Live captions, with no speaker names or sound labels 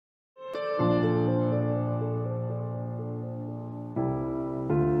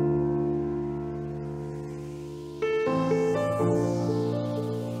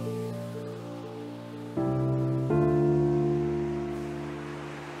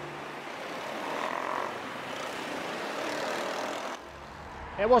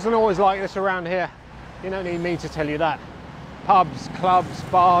It wasn't always like this around here. You don't need me to tell you that. Pubs, clubs,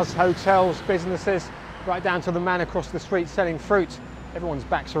 bars, hotels, businesses, right down to the man across the street selling fruit. Everyone's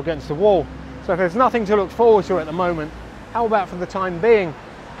backs are against the wall. So if there's nothing to look forward to at the moment, how about for the time being,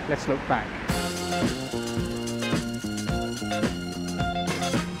 let's look back.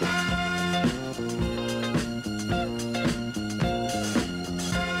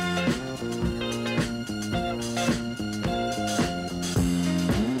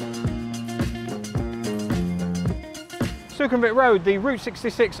 Sukhumvit Road, the Route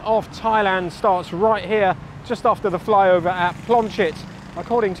 66 of Thailand, starts right here, just after the flyover at Plonchit.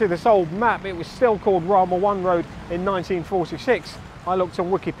 According to this old map, it was still called Rama 1 Road in 1946. I looked on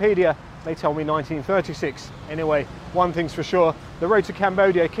Wikipedia, they tell me 1936. Anyway, one thing's for sure, the road to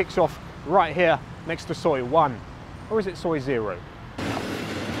Cambodia kicks off right here, next to Soi 1. Or is it Soi 0?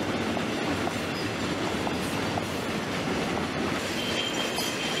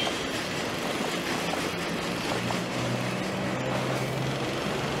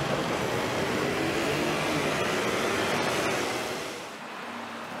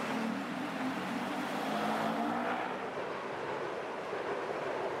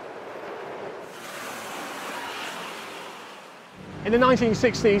 In the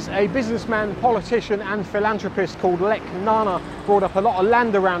 1960s, a businessman, politician and philanthropist called Lek Nana brought up a lot of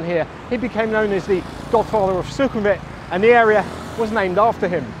land around here. He became known as the godfather of Sukhumvit, and the area was named after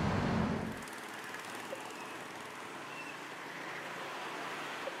him.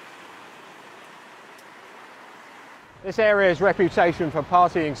 This area's reputation for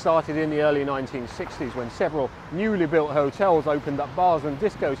partying started in the early 1960s when several newly built hotels opened up bars and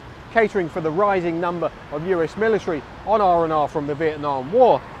discos, catering for the rising number of US military on R&R from the Vietnam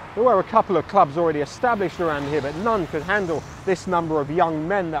War. There were a couple of clubs already established around here, but none could handle this number of young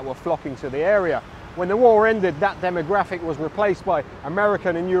men that were flocking to the area. When the war ended, that demographic was replaced by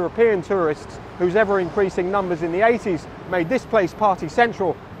American and European tourists, whose ever-increasing numbers in the 80s made this place party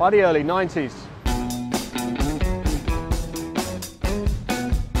central by the early 90s.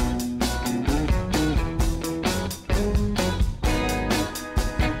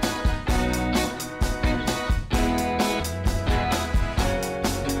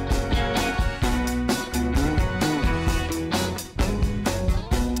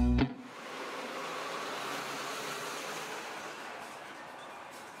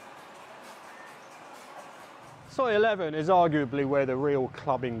 Soi 11 is arguably where the real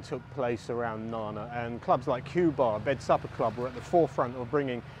clubbing took place around Nana, and clubs like Q-Bar, Bed Supper Club were at the forefront of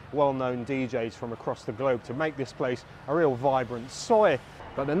bringing well-known DJs from across the globe to make this place a real vibrant Soi.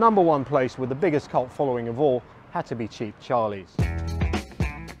 But the number one place with the biggest cult following of all had to be Cheap Charlie's.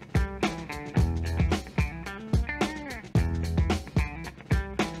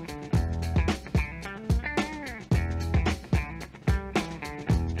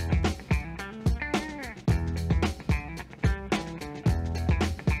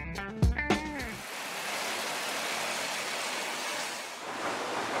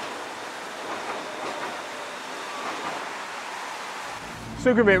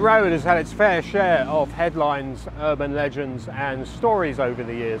 Sukhumvit Road has had its fair share of headlines, urban legends and stories over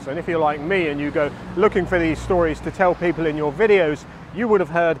the years, and if you're like me and you go looking for these stories to tell people in your videos, you would have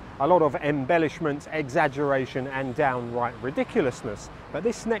heard a lot of embellishment, exaggeration and downright ridiculousness. But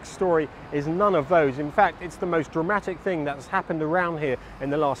this next story is none of those. In fact, it's the most dramatic thing that's happened around here in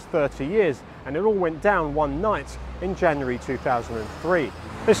the last 30 years, and it all went down one night in January 2003.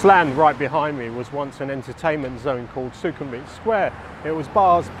 This land right behind me was once an entertainment zone called Sukhumvit Square. It was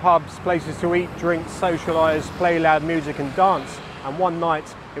bars, pubs, places to eat, drink, socialise, play loud music and dance. And one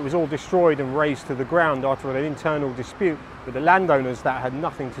night it was all destroyed and razed to the ground after an internal dispute with the landowners that had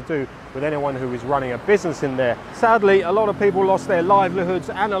nothing to do with anyone who was running a business in there. Sadly, a lot of people lost their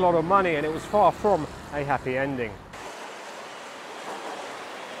livelihoods and a lot of money, and it was far from a happy ending.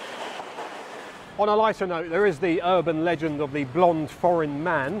 On a lighter note, there is the urban legend of the blonde foreign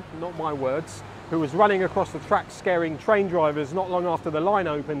man, not my words, who was running across the tracks scaring train drivers not long after the line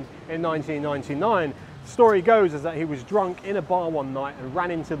opened in 1999. The story goes is that he was drunk in a bar one night and ran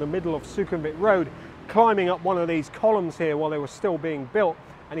into the middle of Sukhumvit Road, climbing up one of these columns here while they were still being built,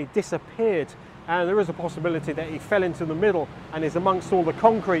 and he disappeared. And there is a possibility that he fell into the middle and is amongst all the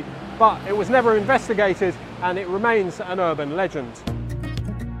concrete, but it was never investigated and it remains an urban legend.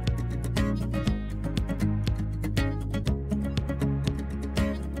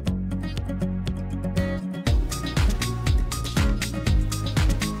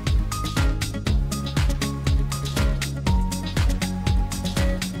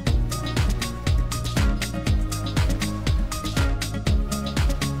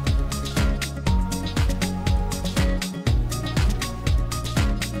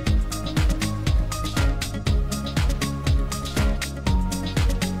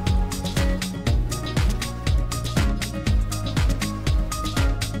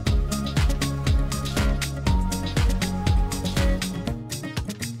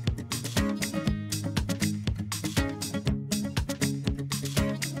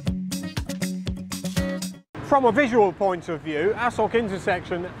 From a visual point of view, Asok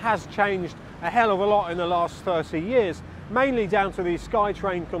intersection has changed a hell of a lot in the last 30 years, mainly down to the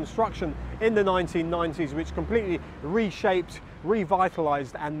SkyTrain construction in the 1990s, which completely reshaped,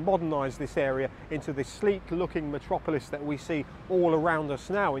 revitalised and modernised this area into the sleek looking metropolis that we see all around us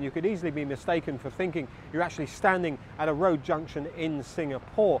now. And you could easily be mistaken for thinking you're actually standing at a road junction in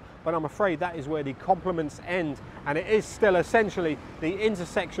Singapore, but I'm afraid that is where the compliments end, and it is still essentially the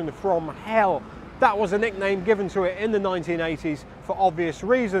intersection from hell. That was a nickname given to it in the 1980s for obvious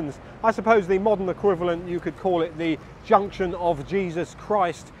reasons. I suppose the modern equivalent, you could call it the junction of Jesus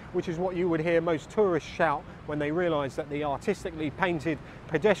Christ, which is what you would hear most tourists shout when they realise that the artistically painted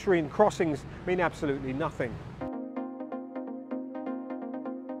pedestrian crossings mean absolutely nothing.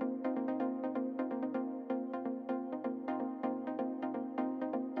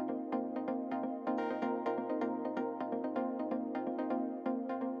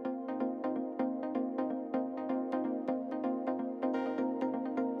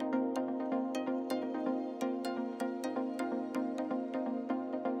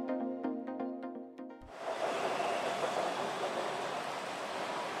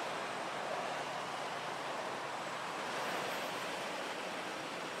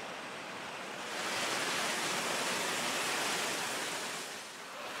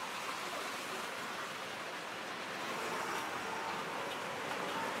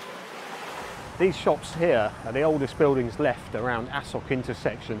 These shops here are the oldest buildings left around Asok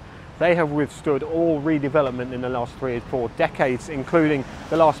intersection. They have withstood all redevelopment in the last 3 or 4 decades, including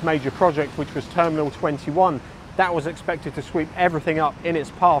the last major project, which was Terminal 21. That was expected to sweep everything up in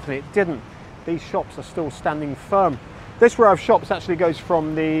its path, and it didn't. These shops are still standing firm. This row of shops actually goes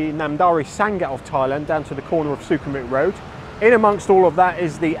from the Namdari Sangat of Thailand down to the corner of Sukhumvit Road. In amongst all of that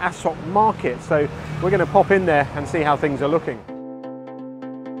is the Asok market, so we're going to pop in there and see how things are looking.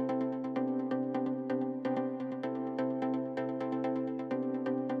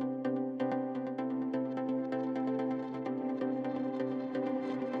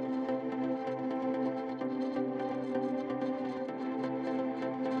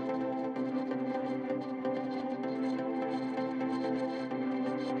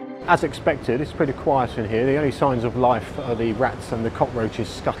 As expected, it's pretty quiet in here. The only signs of life are the rats and the cockroaches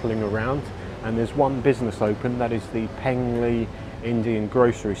scuttling around, and there's one business open, that is the Pengli Indian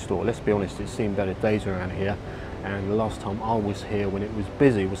grocery store. Let's be honest, it's seen better days around here, and the last time I was here when it was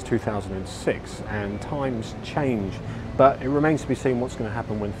busy was 2006, and times change, but it remains to be seen what's going to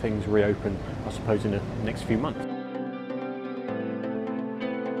happen when things reopen, I suppose, in the next few months.